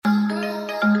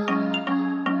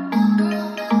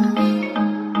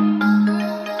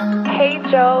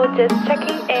Joe, just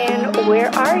checking in.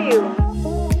 Where are you?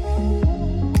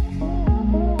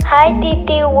 Hi,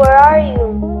 Titi, where are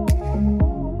you?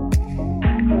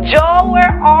 Joe,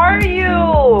 where are you?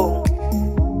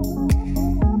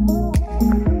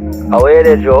 Oh, hey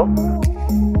there, Joe.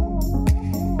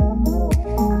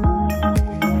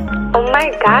 Oh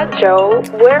my God, Joe,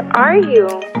 where are you?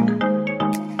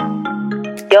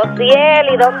 Josiel,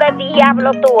 ¿y dónde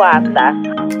diablo tú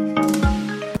andas?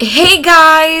 Hey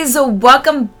guys,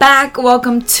 welcome back.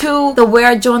 Welcome to the Where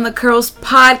I Join the Curls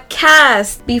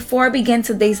podcast. Before I begin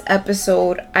today's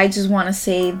episode, I just want to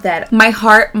say that my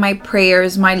heart, my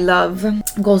prayers, my love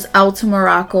goes out to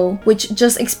Morocco, which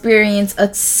just experienced a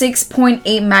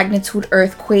 6.8 magnitude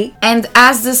earthquake. And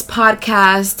as this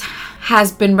podcast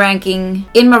has been ranking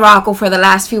in Morocco for the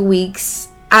last few weeks,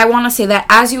 I want to say that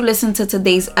as you listen to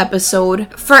today's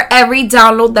episode, for every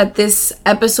download that this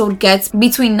episode gets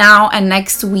between now and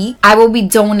next week, I will be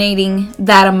donating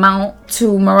that amount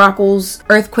to Morocco's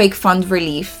earthquake fund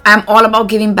relief. I'm all about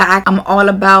giving back. I'm all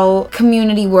about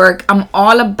community work. I'm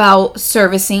all about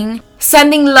servicing,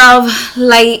 sending love,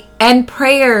 light, and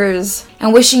prayers,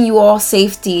 and wishing you all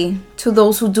safety to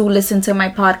those who do listen to my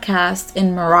podcast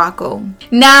in Morocco.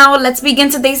 Now, let's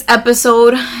begin today's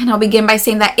episode, and I'll begin by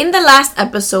saying that in the last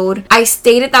episode, I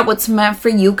stated that what's meant for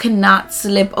you cannot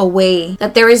slip away,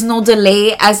 that there is no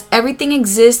delay as everything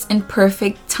exists in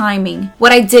perfect timing.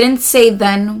 What I didn't say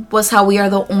then was how we are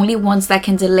the only ones that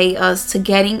can delay us to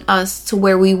getting us to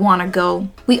where we want to go.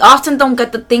 We often don't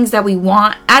get the things that we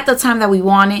want at the time that we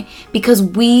want it because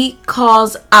we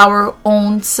cause our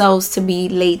own selves to be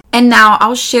late. And now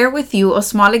I'll share with you a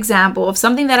small example of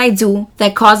something that I do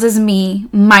that causes me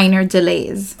minor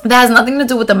delays. That has nothing to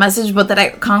do with the message, but that I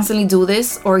constantly do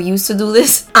this or used to do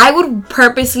this. I would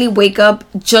purposely wake up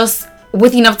just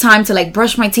with enough time to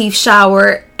brush my teeth,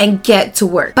 shower, and get to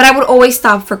work. But I would always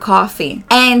stop for coffee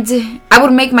and I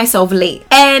would make myself late.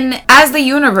 And as the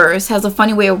universe has a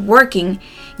funny way of working,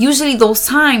 usually those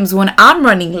times when I'm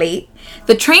running late,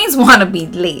 the trains want to be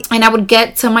late and I would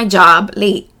get to my job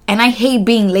late. And I hate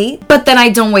being late, but then I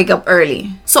don't wake up early.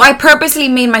 So I purposely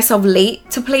made myself late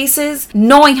to places,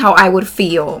 knowing how I would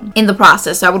feel in the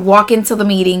process. So I would walk into the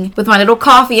meeting with my little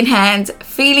coffee in hand,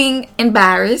 feeling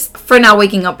embarrassed for not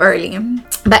waking up early.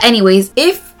 But anyways,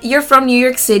 if you're from New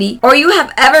York City or you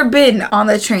have ever been on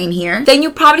the train here, then you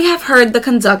probably have heard the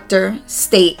conductor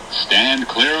state, "Stand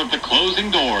clear of the closing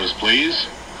doors, please."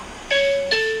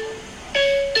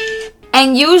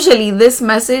 And usually this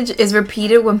message is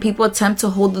repeated when people attempt to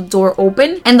hold the door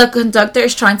open and the conductor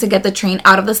is trying to get the train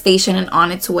out of the station and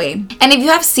on its way. And if you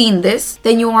have seen this,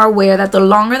 then you are aware that the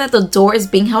longer that the door is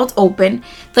being held open,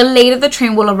 the later the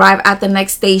train will arrive at the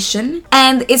next station.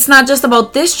 And it's not just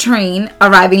about this train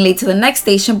arriving late to the next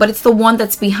station, but it's the one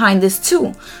that's behind this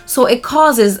too. So it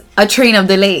causes a train of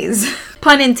delays.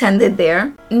 Pun intended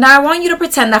there. Now I want you to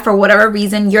pretend that for whatever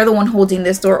reason, you're the one holding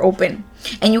this door open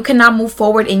and you cannot move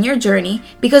forward in your journey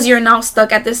because you're now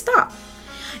stuck at this stop.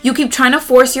 You keep trying to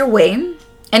force your way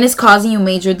and it's causing you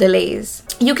major delays.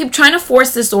 You keep trying to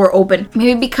force this door open,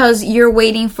 maybe because you're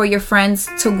waiting for your friends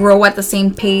to grow at the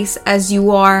same pace as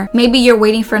you are. Maybe you're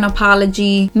waiting for an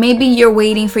apology. Maybe you're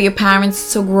waiting for your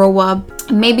parents to grow up.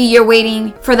 Maybe you're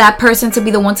waiting for that person to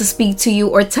be the one to speak to you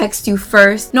or text you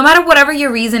first. No matter whatever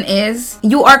your reason is,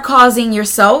 you are causing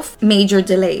yourself major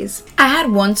delays. I had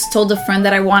once told a friend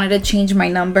that I wanted to change my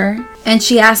number, and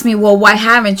she asked me, well, why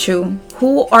haven't you?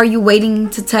 Who are you waiting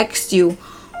to text you?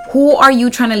 Who are you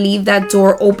trying to leave that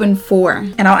door open for?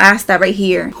 And I'll ask that right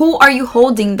here. Who are you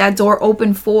holding that door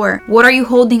open for? What are you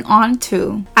holding on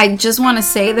to? I just want to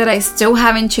say that I still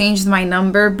haven't changed my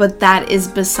number, but that is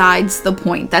besides the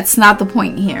point. That's not the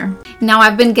point here. Now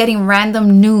I've been getting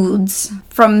random nudes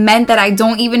from men that I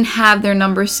don't even have their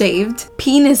number saved.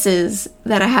 Penises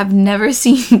that I have never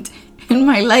seen in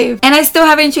my life. And I still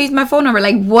haven't changed my phone number.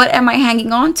 What am I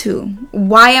hanging on to?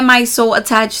 Why am I so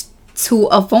attached to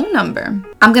a phone number?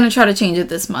 I'm gonna try to change it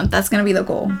this month. That's gonna be the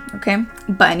goal, okay?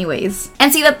 But anyways,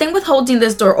 and see, the thing with holding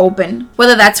this door open,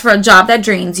 whether that's for a job that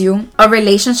drains you, a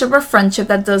relationship or friendship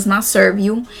that does not serve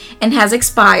you and has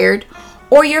expired,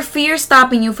 or your fear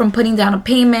stopping you from putting down a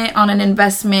payment on an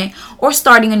investment or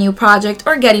starting a new project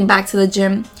or getting back to the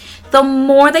gym, the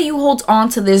more that you hold on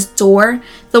to this door,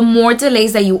 the more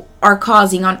delays that you are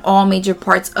causing on all major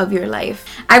parts of your life.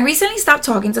 I recently stopped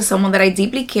talking to someone that I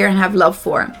deeply care and have love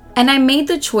for. And I made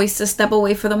the choice to step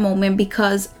away for the moment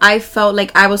because I felt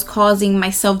like I was causing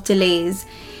myself delays.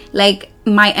 Like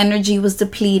my energy was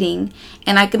depleting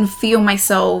and I can feel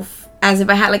myself as if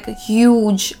I had like a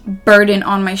huge burden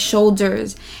on my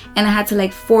shoulders and I had to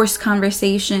like force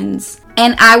conversations.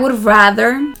 And I would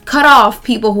rather cut off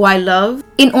people who I love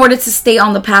in order to stay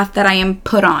on the path that I am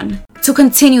put on, to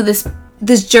continue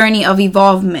this journey of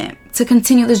evolvement, to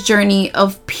continue this journey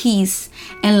of peace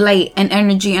and light and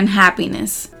energy and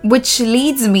happiness, which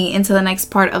leads me into the next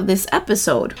part of this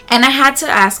episode. And I had to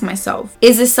ask myself,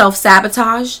 is this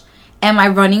self-sabotage? Am I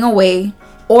running away?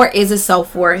 Or is it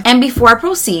self-worth? And before I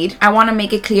proceed, I want to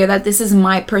make it clear that this is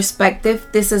my perspective,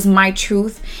 this is my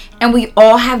truth, and we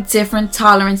all have different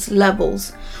tolerance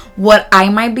levels. What I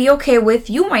might be okay with,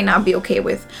 you might not be okay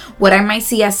with. What I might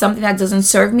see as something that doesn't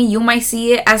serve me, you might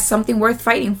see it as something worth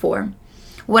fighting for.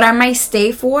 What I might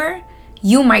stay for,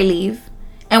 you might leave.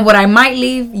 And what I might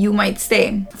leave, you might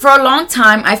stay. For a long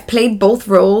time, I've played both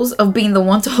roles of being the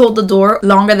one to hold the door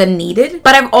longer than needed,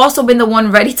 but I've also been the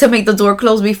one ready to make the door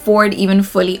close before it even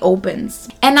fully opens.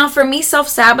 And now for me,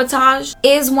 self-sabotage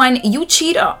is when you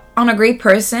cheat on a great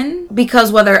person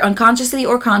because whether unconsciously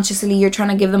or consciously, you're trying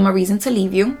to give them a reason to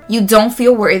leave you. You don't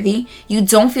feel worthy. You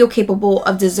don't feel capable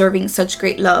of deserving such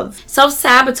great love.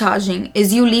 Self-sabotaging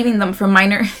is you leaving them for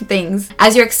minor things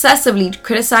as you're excessively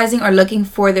criticizing or looking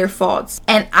for their faults.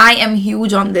 And I am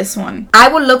huge on this one. I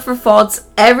will look for faults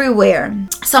everywhere.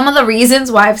 Some of the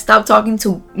reasons why I've stopped talking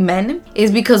to men is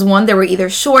because one, they were either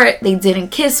short, they didn't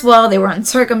kiss well, they were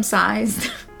uncircumcised.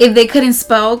 If they couldn't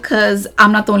spell, because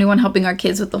I'm not the only one helping our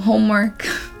kids with the homework.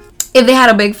 If they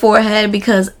had a big forehead,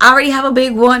 because I already have a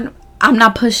big one. I'm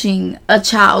not pushing a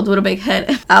child with a big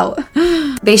head out.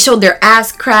 They showed their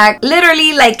ass crack.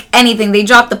 Literally like anything. They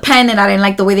dropped the pen and I didn't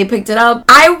like the way they picked it up.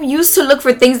 I used to look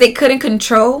for things they couldn't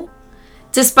control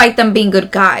despite them being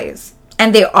good guys.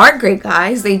 And they are great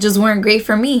guys, they just weren't great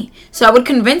for me. So I would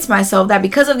convince myself that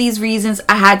because of these reasons,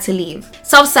 I had to leave.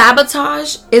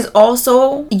 Self-sabotage is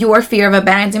also your fear of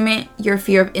abandonment, your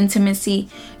fear of intimacy,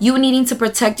 you needing to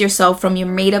protect yourself from your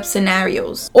made-up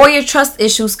scenarios, or your trust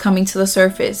issues coming to the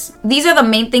surface. These are the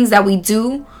main things that we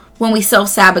do when we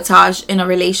self-sabotage in a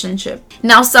relationship.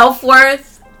 Now, self-worth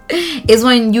is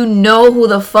when you know who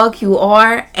the fuck you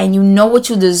are and you know what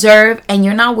you deserve and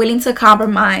you're not willing to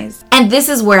compromise. And this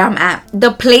is where I'm at.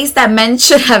 The place that men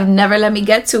should have never let me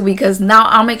get to, because now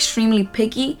I'm extremely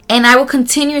picky and I will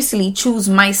continuously choose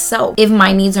myself if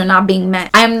my needs are not being met.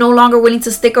 I am no longer willing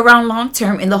to stick around long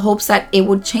term in the hopes that it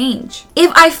would change.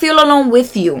 If I feel alone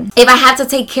with you, if I had to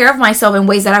take care of myself in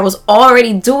ways that I was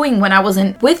already doing when I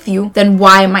wasn't with you, then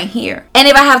why am I here? And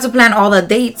if I have to plan all the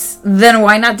dates, then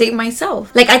why not date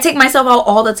myself? Like, I take myself out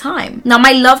all the time. Now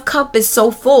my love cup is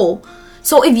so full.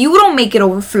 So if you don't make it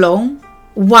overflow,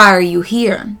 why are you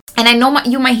here? And I know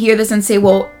you might hear this and say,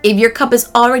 well, if your cup is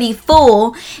already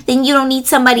full, then you don't need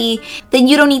somebody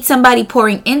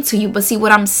pouring into you. But see,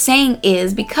 what I'm saying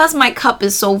is, because my cup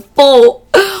is so full,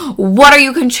 what are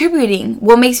you contributing?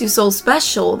 What makes you so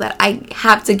special that I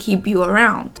have to keep you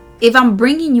around? If I'm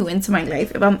bringing you into my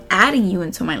life, if I'm adding you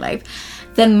into my life,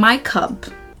 then my cup,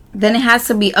 then it has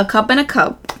to be a cup and a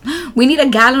cup. We need a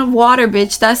gallon of water,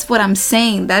 bitch. That's what I'm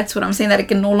saying. That it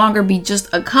can no longer be just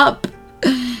a cup.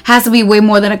 Has to be way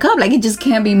more than a cup. Like, it just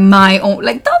can't be my own.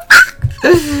 Like, the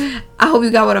fuck? I hope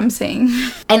you got what I'm saying.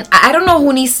 And I don't know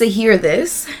who needs to hear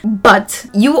this, but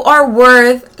you are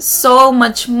worth so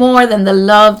much more than the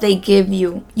love they give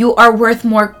you. You are worth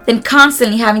more than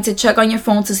constantly having to check on your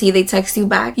phone to see if they text you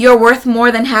back. You're worth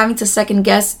more than having to second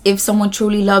guess if someone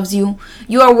truly loves you.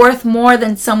 You are worth more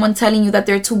than someone telling you that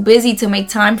they're too busy to make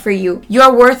time for you. You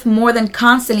are worth more than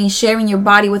constantly sharing your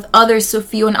body with others to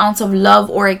feel an ounce of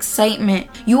love or excitement.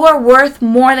 You are worth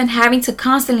more than having to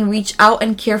constantly reach out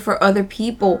and care for other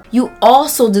people. You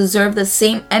also deserve the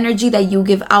same energy that you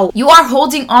give out. You are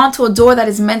holding on to a door that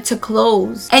is meant to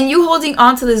close, and you holding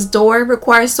on to this door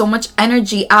requires so much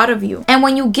energy out of you. And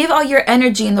when you give all your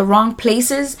energy in the wrong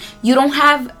places, you don't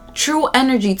have true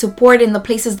energy to pour it in the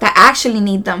places that actually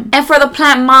need them. And for the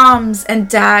plant moms and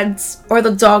dads, or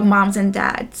the dog moms and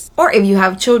dads, or if you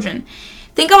have children,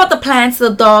 think about the plants, the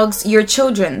dogs, your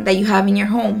children that you have in your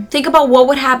home. Think about what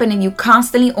would happen if you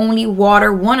constantly only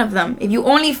water one of them. If you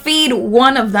only feed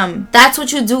one of them. That's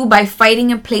what you do by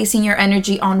fighting and placing your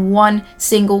energy on one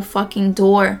single fucking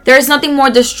door. There is nothing more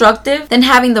destructive than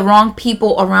having the wrong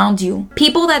people around you.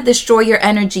 People that destroy your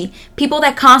energy. People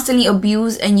that constantly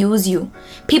abuse and use you.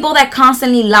 People that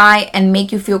constantly lie and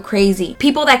make you feel crazy.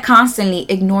 People that constantly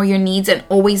ignore your needs and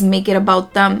always make it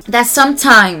about them. That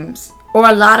sometimes, or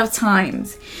a lot of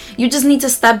times, you just need to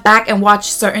step back and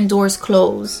watch certain doors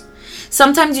close.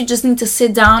 Sometimes you just need to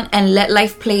sit down and let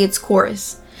life play its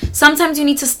course. Sometimes you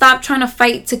need to stop trying to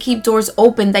fight to keep doors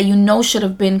open that you know should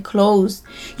have been closed.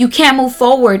 You can't move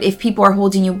forward if people are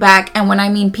holding you back. And when I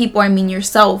mean people, I mean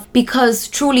yourself. Because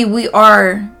truly, we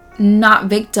are not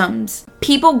victims.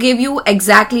 People give you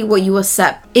exactly what you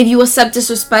accept. If you accept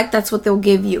disrespect, that's what they'll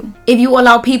give you. If you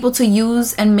allow people to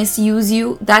use and misuse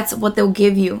you, that's what they'll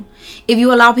give you. If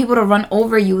you allow people to run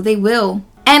over you, they will.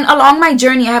 And along my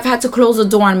journey, I have had to close the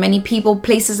door on many people,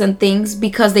 places, and things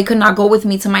because they could not go with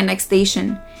me to my next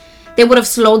station. They would have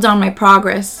slowed down my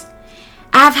progress.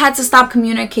 I have had to stop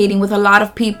communicating with a lot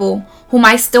of people whom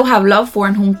I still have love for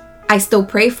and whom I still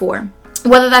pray for.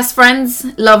 Whether that's friends,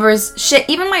 lovers, shit,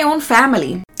 even my own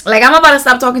family. Like, I'm about to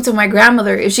stop talking to my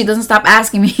grandmother if she doesn't stop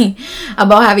asking me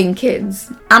about having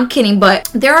kids. I'm kidding, but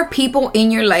there are people in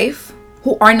your life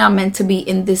who are not meant to be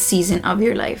in this season of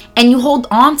your life. And you hold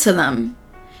on to them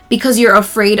because you're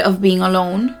afraid of being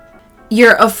alone.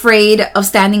 You're afraid of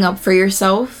standing up for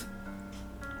yourself.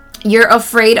 You're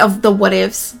afraid of the what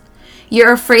ifs.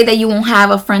 You're afraid that you won't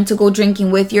have a friend to go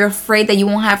drinking with. You're afraid that you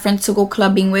won't have friends to go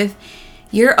clubbing with.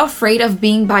 You're afraid of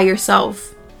being by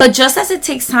yourself. But just as it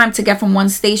takes time to get from one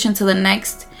station to the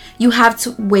next, you have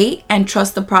to wait and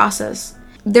trust the process.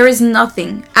 There is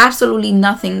nothing, absolutely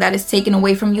nothing that is taken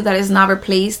away from you that is not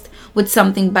replaced with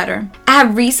something better. I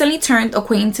have recently turned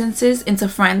acquaintances into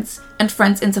friends and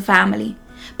friends into family.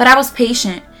 But I was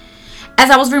patient. As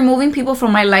I was removing people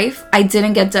from my life, I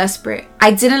didn't get desperate.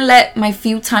 I didn't let my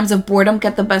few times of boredom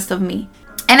get the best of me.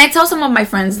 And I tell some of my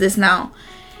friends this now,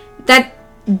 that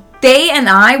they and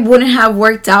I wouldn't have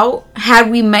worked out had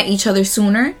we met each other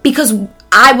sooner because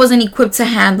I wasn't equipped to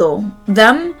handle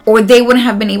them, or they wouldn't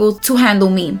have been able to handle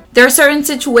me. There are certain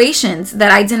situations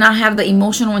that I did not have the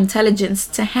emotional intelligence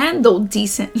to handle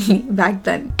decently back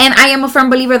then. And I am a firm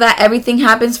believer that everything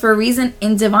happens for a reason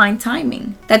in divine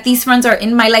timing. That these friends are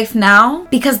in my life now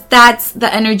because that's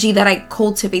the energy that I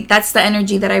cultivate. That's the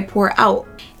energy that I pour out.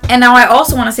 And now I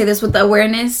also want to say this with the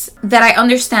awareness that I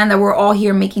understand that we're all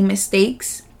here making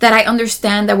mistakes. That I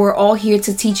understand that we're all here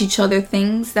to teach each other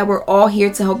things, that we're all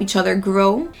here to help each other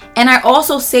grow. And I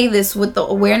also say this with the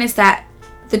awareness that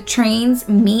the trains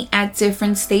meet at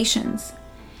different stations.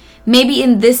 Maybe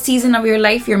in this season of your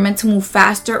life, you're meant to move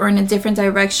faster or in a different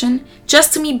direction,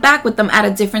 just to meet back with them at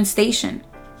a different station.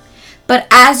 But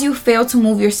as you fail to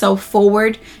move yourself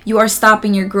forward, you are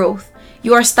stopping your growth.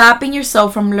 You are stopping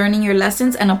yourself from learning your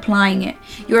lessons and applying it.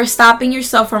 You are stopping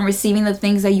yourself from receiving the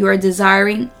things that you are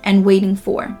desiring and waiting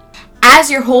for. As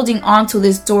you're holding on to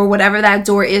this door, whatever that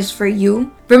door is for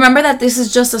you, remember that this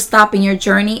is just a stop in your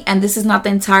journey and this is not the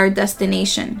entire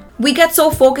destination. We get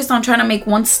so focused on trying to make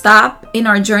one stop in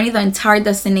our journey the entire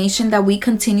destination that we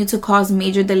continue to cause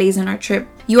major delays in our trip.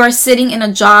 You are sitting in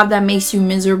a job that makes you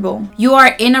miserable. You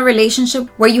are in a relationship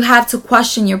where you have to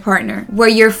question your partner, where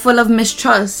you're full of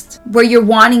mistrust, where you're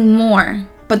wanting more,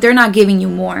 but they're not giving you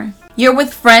more. You're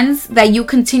with friends that you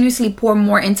continuously pour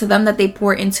more into them than they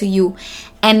pour into you.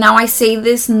 And now I say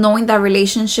this knowing that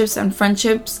relationships and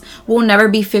friendships will never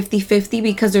be 50-50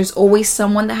 because there's always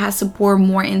someone that has to pour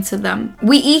more into them.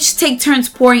 We each take turns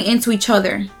pouring into each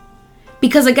other.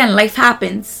 Because again, life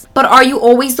happens. But are you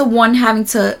always the one having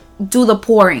to do the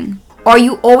pouring? Are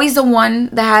you always the one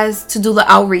that has to do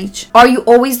the outreach? Are you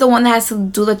always the one that has to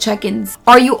do the check-ins?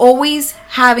 Are you always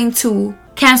having to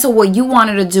cancel what you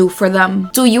wanted to do for them?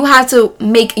 Do you have to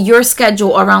make your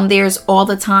schedule around theirs all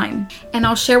the time? And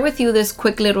I'll share with you this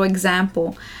quick little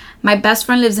example. My best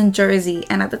friend lives in Jersey,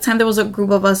 and at the time there was a group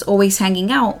of us always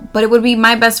hanging out, but it would be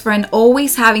my best friend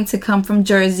always having to come from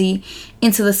Jersey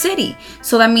into the city.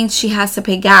 So that means she has to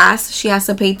pay gas, she has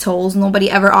to pay tolls,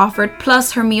 nobody ever offered,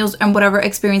 plus her meals and whatever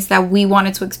experience that we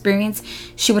wanted to experience,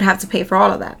 she would have to pay for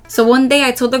all of that. So one day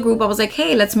I told the group, I was like,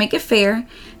 hey, let's make it fair.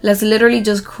 Let's literally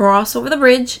just cross over the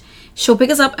bridge. She'll pick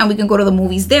us up and we can go to the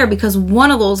movies there, because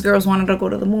one of those girls wanted to go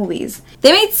to the movies.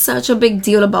 They made such a big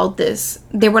deal about this.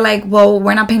 They were like, well,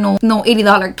 we're not paying no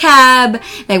 $80 cab.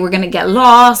 Like, we're going to get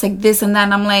lost, like this and that.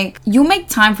 And I'm like, you make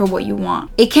time for what you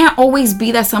want. It can't always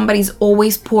be that somebody's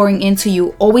always pouring into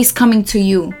you, always coming to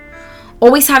you,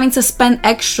 always having to spend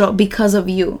extra because of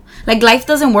you. Like, life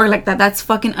doesn't work like that. That's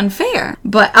fucking unfair.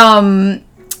 But,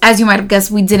 as you might have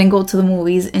guessed, we didn't go to the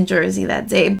movies in Jersey that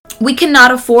day. We cannot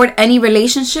afford any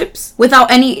relationships without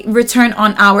any return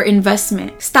on our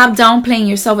investment. Stop downplaying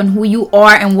yourself and who you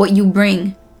are and what you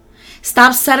bring.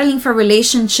 Stop settling for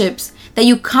relationships that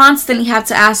you constantly have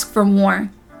to ask for more.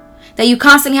 That you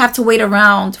constantly have to wait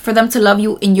around for them to love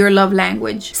you in your love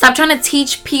language. Stop trying to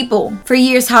teach people for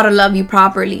years how to love you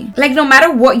properly. Like, no matter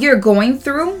what you're going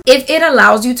through, if it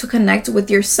allows you to connect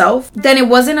with yourself, then it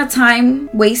wasn't a time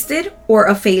wasted or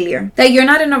a failure. That you're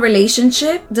not in a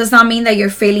relationship does not mean that you're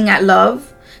failing at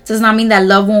love. does not mean that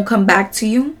love won't come back to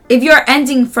you. If you're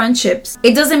ending friendships,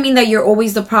 it doesn't mean that you're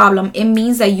always the problem. It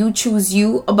means that you choose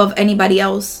you above anybody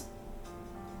else.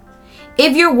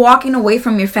 If you're walking away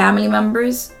from your family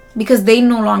members because they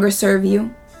no longer serve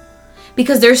you,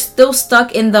 because they're still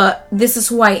stuck in the this is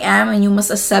who I am and you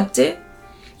must accept it,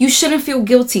 you shouldn't feel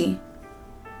guilty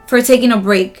for taking a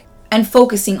break and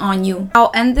focusing on you.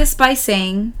 I'll end this by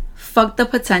saying, fuck the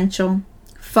potential,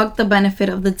 fuck the benefit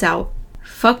of the doubt,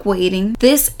 fuck waiting.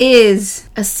 This is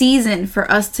a season for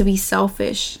us to be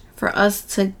selfish, for us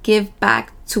to give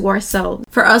back to ourselves,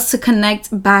 for us to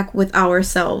connect back with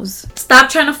ourselves. Stop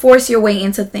trying to force your way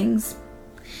into things.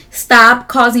 Stop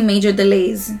causing major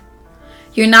delays.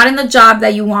 You're not in the job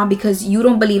that you want because you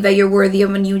don't believe that you're worthy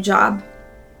of a new job.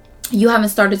 You haven't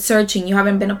started searching. You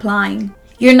haven't been applying.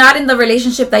 You're not in the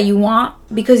relationship that you want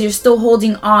because you're still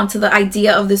holding on to the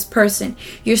idea of this person.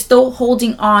 You're still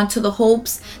holding on to the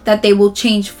hopes that they will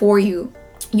change for you.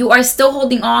 You are still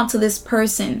holding on to this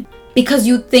person because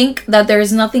you think that there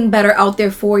is nothing better out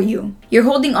there for you. You're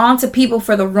holding on to people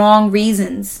for the wrong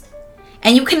reasons.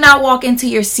 And you cannot walk into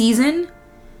your season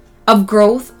of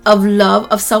growth, of love,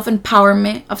 of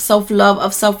self-empowerment, of self-love,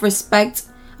 of self-respect,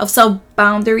 of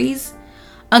self-boundaries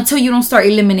until you don't start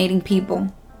eliminating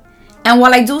people. And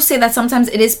while I do say that sometimes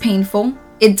it is painful,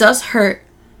 it does hurt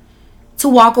to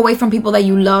walk away from people that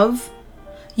you love,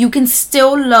 you can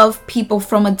still love people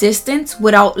from a distance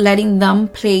without letting them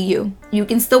play you. You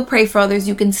can still pray for others.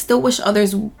 You can still wish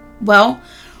others well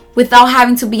without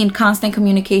having to be in constant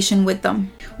communication with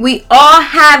them. We all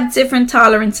have different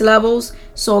tolerance levels.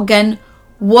 So again,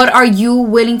 what are you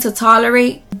willing to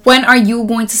tolerate? When are you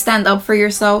going to stand up for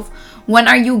yourself? When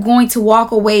are you going to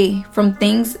walk away from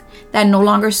things that no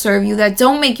longer serve you, that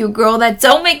don't make you grow, that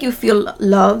don't make you feel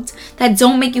loved, that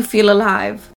don't make you feel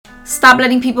alive? Stop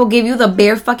letting people give you the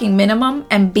bare fucking minimum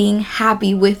and being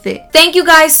happy with it. Thank you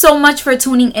guys so much for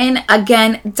tuning in.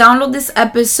 Again, download this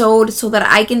episode so that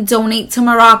I can donate to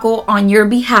Morocco on your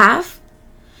behalf.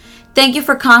 Thank you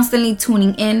for constantly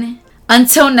tuning in.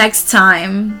 Until next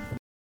time.